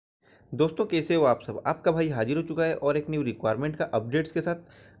दोस्तों कैसे हो आप सब। आपका भाई हाजिर हो चुका है और एक न्यू रिक्वायरमेंट का अपडेट्स के साथ।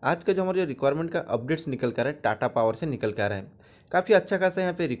 आज का जो हमारा जो रिक्वायरमेंट का अपडेट्स निकल कर रहा है टाटा पावर से निकल कर रहा है। काफ़ी अच्छा खासा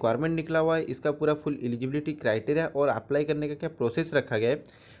यहाँ पे रिक्वायरमेंट निकला हुआ है। इसका पूरा फुल एलिजिबिलिटी क्राइटेरिया और अप्लाई करने का क्या प्रोसेस रखा गया है,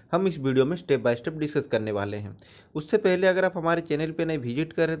 हम इस वीडियो में स्टेप बाय स्टेप डिस्कस करने वाले हैं। उससे पहले अगर आप हमारे चैनल पे नए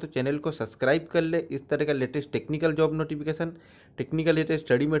विजिट कर रहे हैं तो चैनल को सब्सक्राइब कर ले। इस तरह का latest technical job notification, technical latest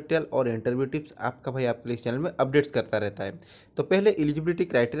study material और इंटरव्यू टिप्स आपका भाई आपके लिए इस चैनल में अपडेट्स करता रहता है। तो पहले एलिजिबिलिटी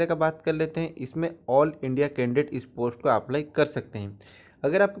क्राइटेरिया का बात कर लेते हैं। इसमें ऑल इंडिया कैंडिडेट इस पोस्ट को अप्लाई कर सकते हैं।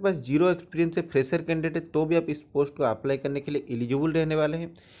 अगर आपके पास जीरो एक्सपीरियंस से फ्रेशर कैंडिडेट है तो भी आप इस पोस्ट को अप्लाई करने के लिए एलिजिबल रहने वाले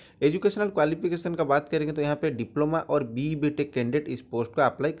हैं। एजुकेशनल क्वालिफिकेशन का बात करेंगे तो यहाँ पे डिप्लोमा और बी.टेक कैंडिडेट इस पोस्ट को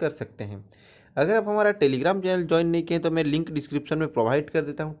अप्लाई कर सकते हैं। अगर आप हमारा टेलीग्राम चैनल ज्वाइन नहीं किए तो मैं लिंक डिस्क्रिप्शन में प्रोवाइड कर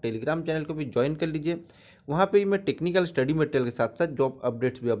देता हूँ। टेलीग्राम चैनल को भी ज्वाइन कर लीजिए। वहाँ पे मैं टेक्निकल स्टडी मटेरियल के साथ साथ जॉब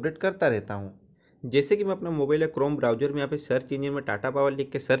अपडेट्स भी अपडेट करता रहता हूँ। जैसे कि मैं अपना मोबाइल या क्रोम ब्राउजर में यहाँ पे सर्च इंजन में टाटा पावर लिख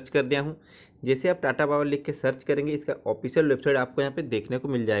के सर्च कर दिया हूँ। जैसे आप टाटा पावर लिख के सर्च करेंगे इसका ऑफिशियल वेबसाइट आपको यहाँ पे देखने को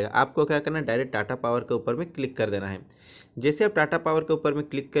मिल जाएगा। आपको क्या करना है, डायरेक्ट टाटा पावर के ऊपर में क्लिक कर देना है। जैसे आप टाटा पावर के ऊपर में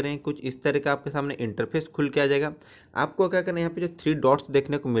क्लिक करें कुछ इस तरह का आपके सामने इंटरफेस खुल के आ जाएगा। आपको क्या करना है, यहाँ पे जो थ्री डॉट्स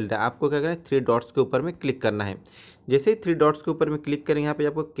देखने को मिल रहा है आपको क्या करना है, थ्री डॉट्स के ऊपर में क्लिक करना है। जैसे ही थ्री डॉट्स के ऊपर में क्लिक करें यहाँ पे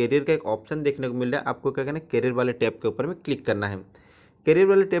आपको कैरियर का एक ऑप्शन देखने को मिल रहा है। आपको क्या करना है, कैरियर वाले टैब के ऊपर में क्लिक करना है। करियर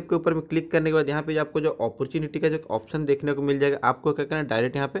वाले टैब के ऊपर में क्लिक करने के बाद यहाँ पे आपको जो अपॉर्चुनिटी का जो ऑप्शन देखने को मिल जाएगा, आपको क्या करना है,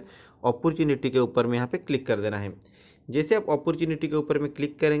 डायरेक्ट यहाँ पे अपॉर्चुनिटी के ऊपर में यहाँ पे क्लिक कर देना है। जैसे आप अपॉर्चुनिटी के ऊपर में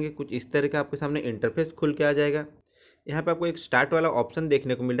क्लिक करेंगे कुछ इस तरह का आपके सामने इंटरफेस खुल के आ जाएगा। यहाँ पे आपको एक स्टार्ट वाला ऑप्शन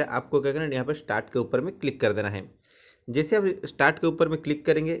देखने को मिल रहा है। आपको क्या करना है, यहाँ पे स्टार्ट के ऊपर में क्लिक कर देना है। जैसे आप स्टार्ट के ऊपर में क्लिक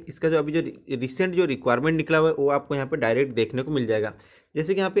करेंगे इसका जो अभी जो रिसेंट जो रिक्वायरमेंट निकला हुआ है वो आपको यहाँ पे डायरेक्ट देखने को मिल जाएगा।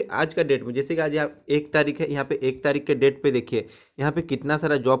 जैसे कि यहाँ पे आज का डेट में, जैसे कि आज यहाँ 1 तारीख है, यहाँ पे 1 तारीख के डेट पे देखिए यहाँ पे कितना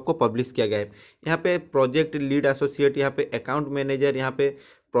सारा जॉब को पब्लिश किया गया है। यहाँ पे प्रोजेक्ट लीड एसोसिएट, यहाँ पे अकाउंट मैनेजर, यहाँ पे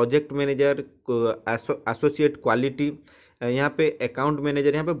प्रोजेक्ट मैनेजर, एसोसिएट क्वालिटी, यहाँ पे अकाउंट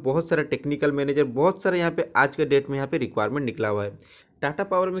मैनेजर, यहाँ पे बहुत सारा टेक्निकल मैनेजर, बहुत सारा यहाँ पे आज के डेट में यहाँ पे रिक्वायरमेंट निकला हुआ है। टाटा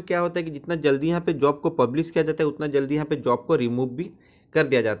पावर में क्या होता है कि जितना जल्दी यहाँ पे जॉब को पब्लिश किया जाता है उतना जल्दी यहाँ पे जॉब को रिमूव भी कर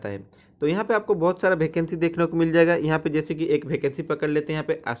दिया जाता है। तो यहाँ पे आपको बहुत सारा वैकेंसी देखने को मिल जाएगा। यहाँ पे जैसे कि एक वैकेंसी पकड़ लेते हैं, यहाँ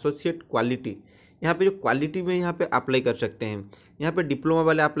पे एसोसिएट क्वालिटी, यहाँ पे जो क्वालिटी में यहाँ पे अप्लाई कर सकते हैं। यहाँ पे डिप्लोमा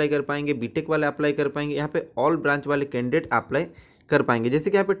वाले अप्लाई कर पाएंगे, बीटेक वाले अप्लाई कर पाएंगे, यहाँ पे ऑल ब्रांच वाले कैंडिडेट अप्लाई कर पाएंगे। जैसे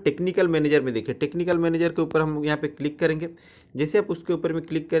कि यहाँ पे टेक्निकल मैनेजर में देखिए, टेक्निकल मैनेजर के ऊपर हम यहाँ पे क्लिक करेंगे। जैसे आप उसके ऊपर में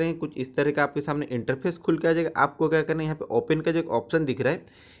क्लिक करेंगे कुछ इस तरह का आपके सामने इंटरफेस खुल के आ जाएगा। आपको क्या करना है, यहाँ पे ओपन का जो एक ऑप्शन दिख रहा है,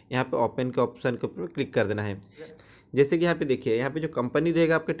 यहाँ पे ओपन के ऑप्शन के ऊपर क्लिक कर देना है। जैसे कि यहाँ पे देखिए, यहाँ पे जो कंपनी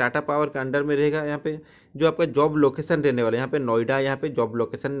रहेगा आपके टाटा पावर के अंडर में रहेगा। यहाँ पे जो आपका जॉब लोकेशन रहने वाला है, यहाँ पे नोएडा, यहाँ पे जॉब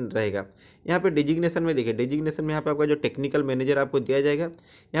लोकेशन रहेगा। यहाँ पे डिजिग्नेशन में देखिए, डिजिग्नेशन में यहाँ पे आपका जो टेक्निकल मैनेजर आपको दिया जाएगा।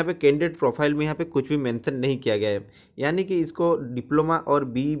 यहाँ पे कैंडिडेट प्रोफाइल में यहाँ पे कुछ भी मेंशन नहीं किया गया है, यानी कि इसको डिप्लोमा और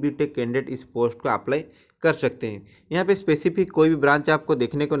बी.टेक कैंडिडेट इस पोस्ट को अप्लाई कर सकते हैं। यहाँ पे स्पेसिफिक कोई भी ब्रांच आपको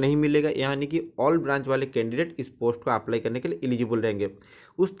देखने को नहीं मिलेगा, यानी कि ऑल ब्रांच वाले कैंडिडेट इस पोस्ट को अप्लाई करने के लिए एलिजिबल रहेंगे।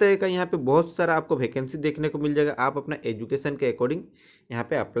 उस तरह का यहाँ पे बहुत सारा आपको वैकेंसी देखने को मिल जाएगा। आप अपना एजुकेशन के अकॉर्डिंग यहाँ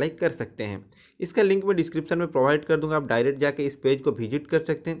पे अप्लाई कर सकते हैं। इसका लिंक मैं डिस्क्रिप्शन में प्रोवाइड कर दूंगा, आप डायरेक्ट जाके इस पेज को विजिट कर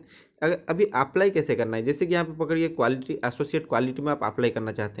सकते हैं। अगर अभी अप्लाई कैसे करना है, जैसे कि यहाँ पे पकड़िए क्वालिटी, एसोसिएट क्वालिटी में आप अप्लाई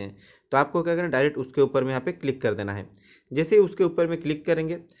करना चाहते हैं तो आपको क्या करना है, डायरेक्ट उसके ऊपर में यहाँ पे क्लिक कर देना है। जैसे ही उसके ऊपर में क्लिक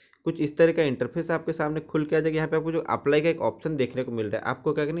करेंगे कुछ इस तरह का इंटरफेस आपके सामने खुल के आ जाएगा। यहाँ पे आपको जो अप्लाई का एक ऑप्शन देखने को मिल रहा है,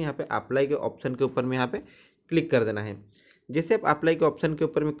 आपको क्या करना है, यहाँ पे अप्लाई के ऑप्शन के ऊपर में यहाँ पे क्लिक कर देना है। जैसे आप अप्लाई के ऑप्शन के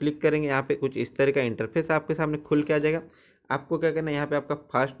ऊपर में क्लिक करेंगे यहाँ पे कुछ इस तरह का इंटरफेस आपके सामने खुल के आ जाएगा। आपको क्या करना है, यहाँ पे आपका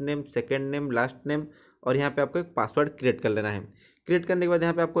first name, second name, last name और यहाँ पे आपको एक पासवर्ड क्रिएट कर लेना है। क्रिएट करने के बाद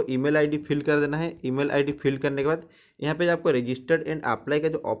यहाँ पे आपको ईमेल आईडी फिल कर देना है। ईमेल आईडी फिल करने के बाद यहाँ पे आपको रजिस्टर्ड एंड अप्लाई का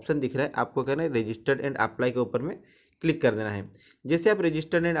जो ऑप्शन दिख रहा है, आपको करना है रजिस्टर्ड एंड अप्लाई के ऊपर में क्लिक कर देना है। जैसे आप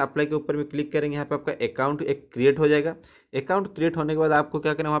रजिस्टर्ड एंड अप्लाई के ऊपर में क्लिक करेंगे यहाँ पे आपका अकाउंट एक क्रिएट हो जाएगा। अकाउंट क्रिएट होने के बाद आपको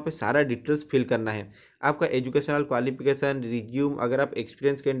क्या करना है, वहाँ पे सारा डिटेल्स फिल करना है। आपका एजुकेशनल क्वालिफिकेशन, रिज्यूम, अगर आप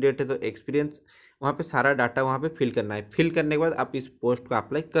एक्सपीरियंस कैंडिडेट है तो एक्सपीरियंस, वहाँ पे सारा डाटा वहाँ पे फिल करना है। फिल करने के बाद आप इस पोस्ट को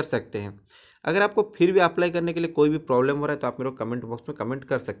अप्लाई कर सकते हैं। अगर आपको फिर भी अप्लाई करने के लिए कोई भी प्रॉब्लम हो रहा है तो आप मेरे को कमेंट बॉक्स में कमेंट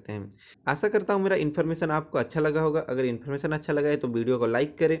कर सकते हैं। आशा करता हूँ मेरा इन्फॉर्मेशन आपको अच्छा लगा होगा। अगर इन्फॉर्मेशन अच्छा लगा है तो वीडियो को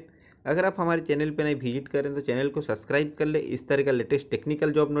लाइक करें। अगर आप हमारे चैनल पर नए विजिट करें तो चैनल को सब्सक्राइब कर ले। इस तरह का latest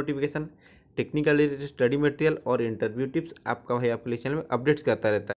technical job notification, technical latest study material और इंटरव्यू टिप्स आपका भाई आपके लिए चैनल में अपडेट्स करता रहता है।